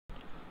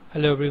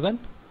Hello everyone,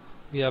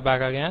 we are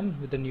back again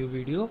with a new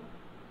video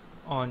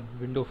on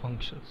window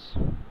functions.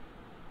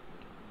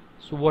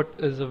 So what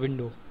is a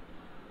window?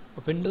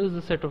 A window is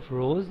a set of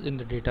rows in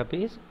the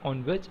database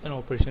on which an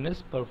operation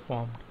is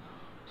performed.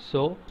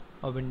 So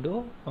a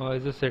window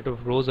is a set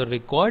of rows or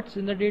records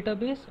in the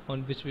database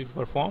on which we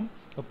perform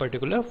a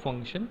particular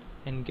function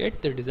and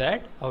get the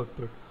desired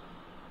output.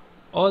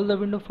 All the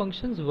window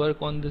functions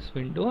work on this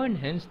window and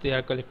hence they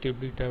are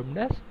collectively termed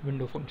as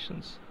window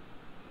functions.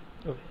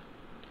 Okay.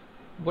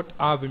 What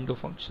are window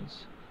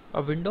functions?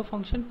 A window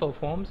function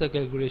performs a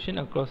calculation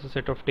across a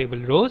set of table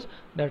rows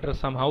that are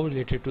somehow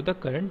related to the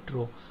current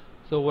row.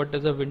 So what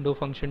does a window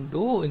function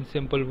do? In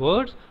simple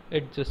words,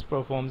 it just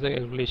performs a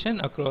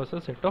calculation across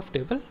a set of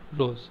table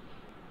rows.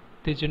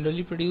 They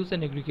generally produce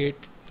an aggregate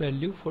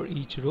value for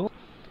each row.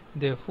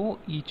 Therefore,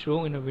 each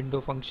row in a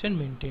window function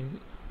maintains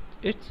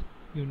its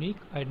unique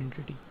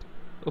identity.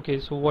 Okay,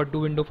 so what do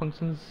window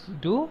functions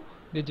do?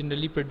 They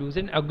generally produce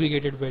an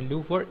aggregated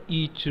value for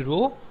each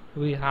row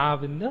we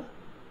have in the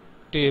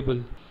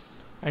table,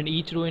 and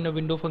each row in a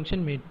window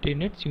function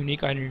maintain its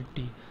unique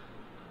identity.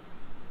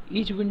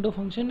 Each window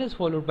function is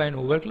followed by an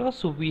over clause,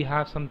 so we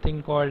have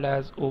something called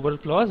as over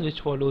clause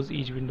which follows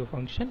each window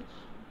function.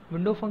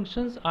 Window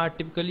functions are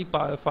typically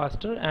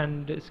faster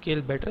and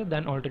scale better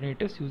than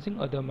alternatives using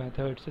other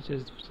methods such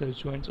as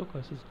self-joins or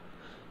curses.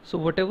 So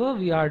whatever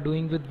we are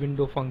doing with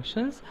window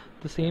functions,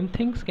 the same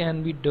things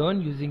can be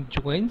done using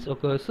joins or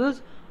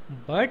cursors,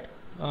 but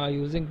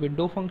using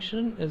window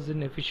function is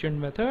an efficient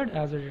method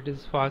as it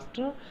is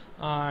faster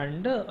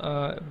and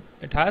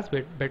it has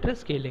better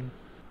scaling.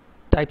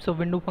 Types of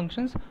window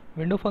functions.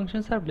 Window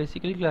functions are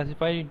basically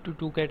classified into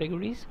two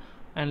categories: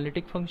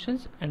 analytic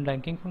functions and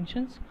ranking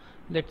functions.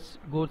 Let's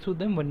go through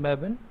them one by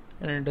one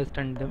and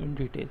understand them in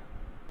detail.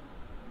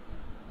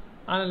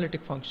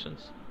 Analytic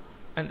functions.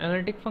 An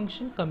analytic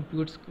function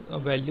computes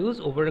values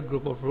over a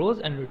group of rows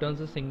and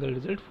returns a single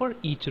result for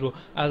each row.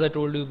 As I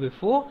told you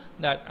before,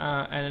 that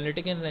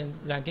analytic and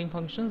ranking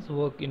functions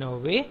work in a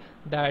way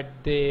that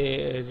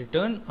they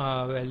return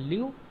a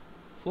value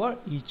for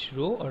each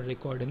row or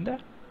record in the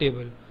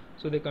table.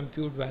 So they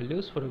compute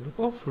values for a group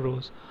of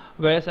rows.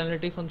 Whereas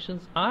analytic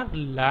functions are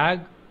lag,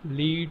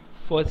 lead,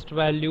 first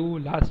value,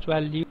 last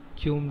value,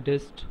 cum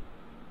dist,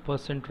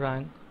 percent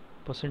rank,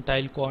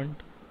 percentile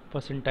count,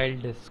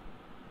 percentile disk.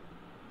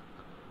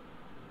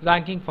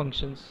 Ranking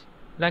functions.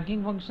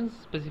 Ranking functions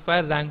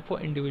specify rank for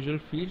individual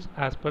fields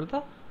as per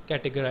the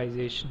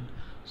categorization.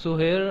 So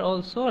here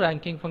also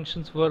ranking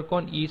functions work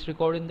on each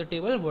record in the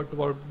table.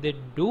 What they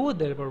do,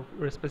 they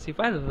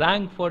specify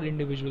rank for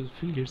individual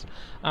fields,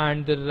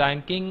 and the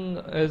ranking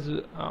is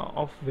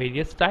of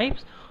various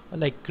types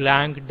like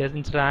rank,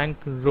 distance rank,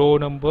 row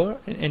number,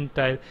 and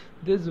entire.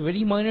 There's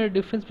very minor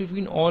difference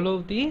between all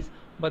of these,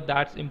 but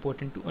that's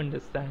important to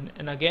understand,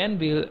 and again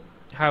we'll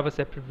have a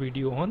separate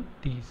video on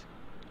these.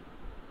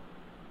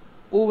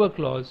 Over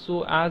clause.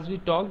 So as we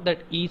talked that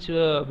each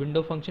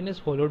window function is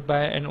followed by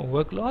an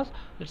over clause,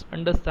 let's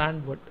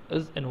understand what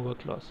is an over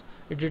clause.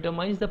 It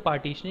determines the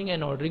partitioning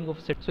and ordering of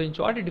set. So in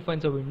short, it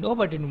defines a window,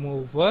 but in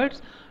more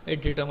words,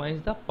 it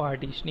determines the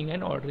partitioning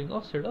and ordering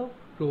of set of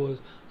rows.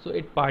 So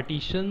it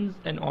partitions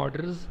and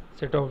orders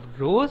set of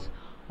rows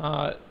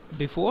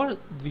before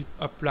we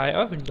apply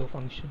a window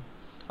function.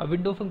 A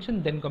window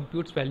function then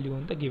computes value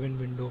on the given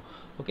window.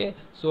 Okay,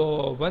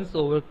 so once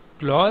over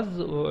clause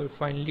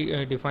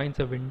finally defines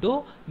a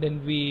window,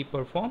 then we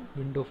perform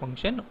window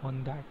function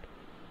on that.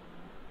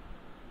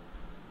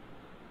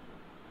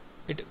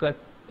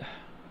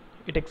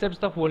 It accepts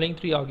the following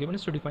three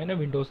arguments to define a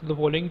window. So the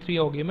following three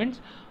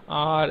arguments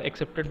are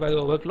accepted by the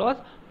over clause: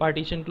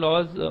 partition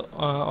clause,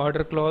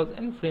 order clause,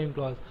 and frame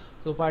clause.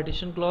 So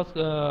partition clause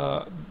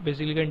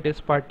basically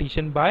contains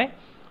partition by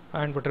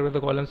and whatever the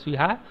columns we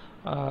have.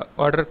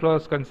 Order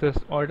clause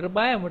consists order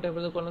by and whatever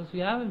the columns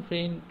we have, and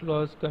frame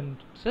clause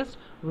consists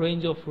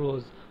range of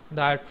rows,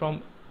 that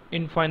from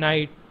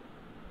infinite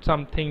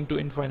something to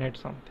infinite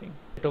something.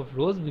 Set of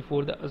rows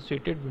before the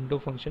associated window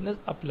function is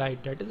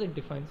applied, that is, it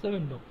defines the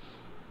window.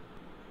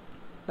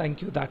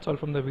 Thank you. That's all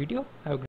from the video. Have a great